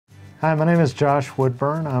Hi, my name is Josh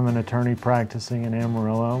Woodburn. I'm an attorney practicing in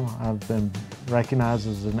Amarillo. I've been recognized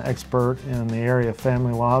as an expert in the area of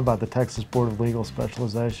family law by the Texas Board of Legal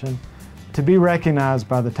Specialization. To be recognized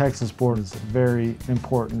by the Texas Board is a very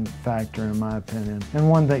important factor in my opinion, and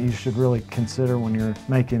one that you should really consider when you're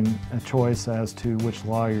making a choice as to which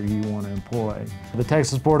lawyer you want to employ. The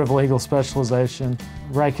Texas Board of Legal Specialization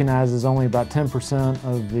recognizes only about 10%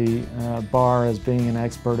 of the bar as being an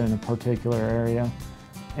expert in a particular area.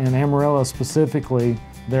 In Amarillo specifically,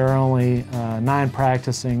 there are only 9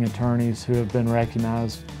 practicing attorneys who have been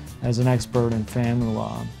recognized as an expert in family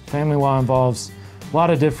law. Family law involves a lot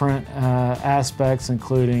of different aspects,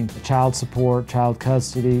 including child support, child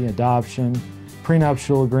custody, adoption,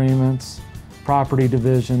 prenuptial agreements, property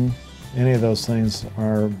division. Any of those things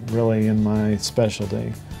are really in my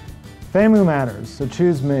specialty. Family matters, so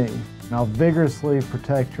choose me. I'll vigorously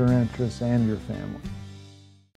protect your interests and your family.